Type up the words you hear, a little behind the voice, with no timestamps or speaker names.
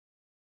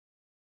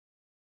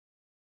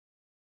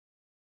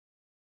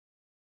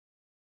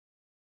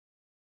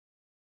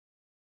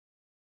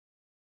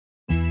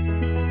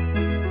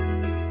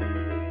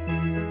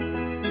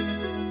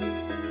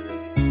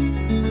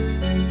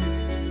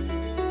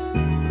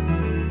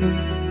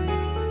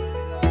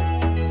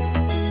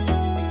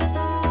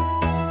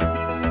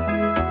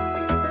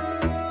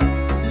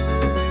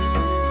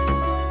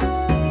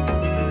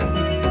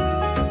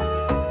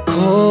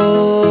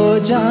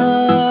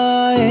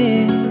जाए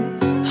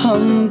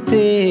हम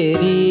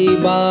तेरी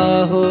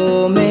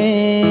बाहों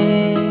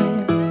में,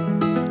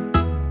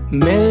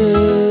 मिल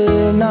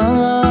ना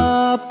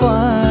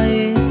पाए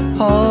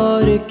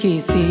और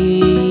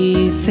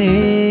किसी से।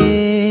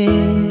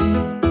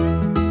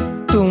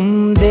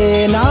 तुम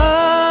देना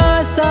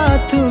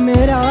साथ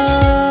मेरा,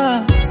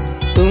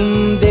 तुम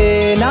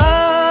देना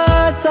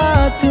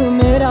साथ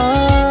मेरा,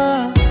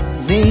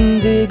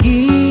 जिंदगी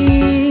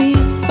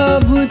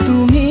अब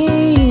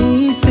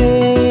तुम्हीं से।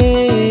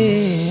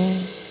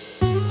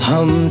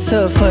 हम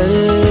सफर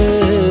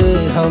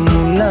हम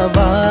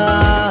नवा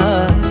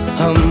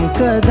हम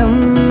कदम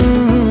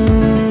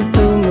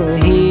तुम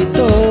ही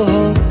तो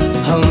हो।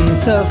 हम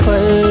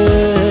सफर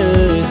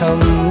हम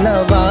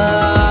नवा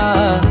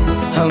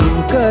हम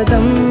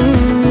कदम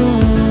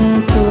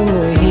तुम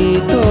ही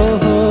तो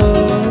हो।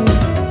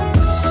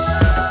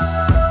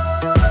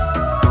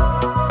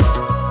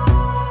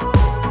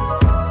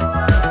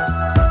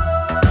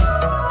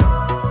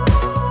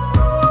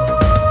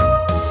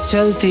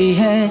 चलती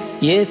हैं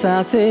ये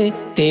सांसें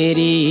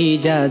तेरी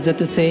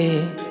इजाजत से,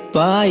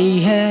 पाई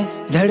है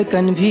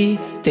धड़कन भी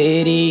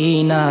तेरी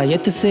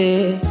इनायत से।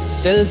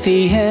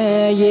 चलती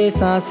हैं ये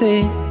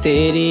सांसें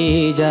तेरी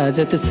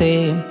इजाजत से,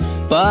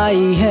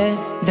 पाई है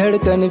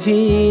धड़कन भी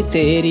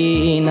तेरी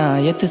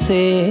इनायत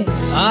से।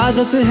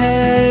 आदत है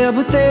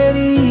अब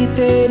तेरी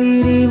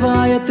तेरी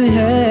रिवायत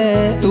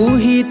है, तू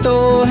ही तो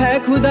है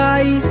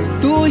खुदाई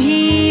तू ही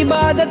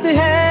इबादत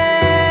है।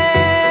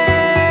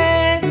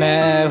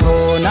 मैं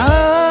होना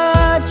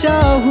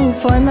चाहूँ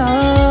फना,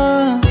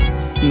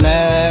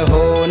 मैं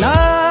होना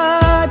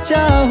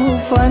चाहूँ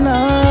फना,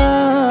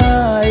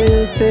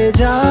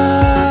 इल्तिजा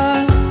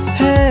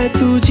है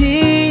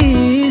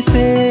तुझी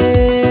से।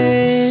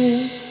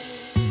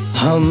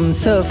 हम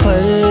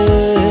सफर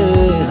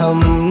हम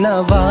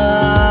नवा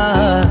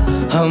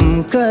हम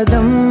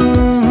कदम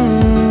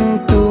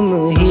तुम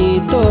ही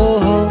तो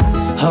हो।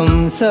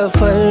 हम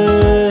सफर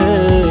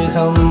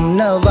हम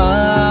नवा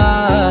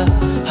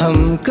हम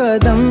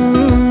कदम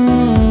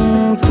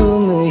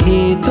तुम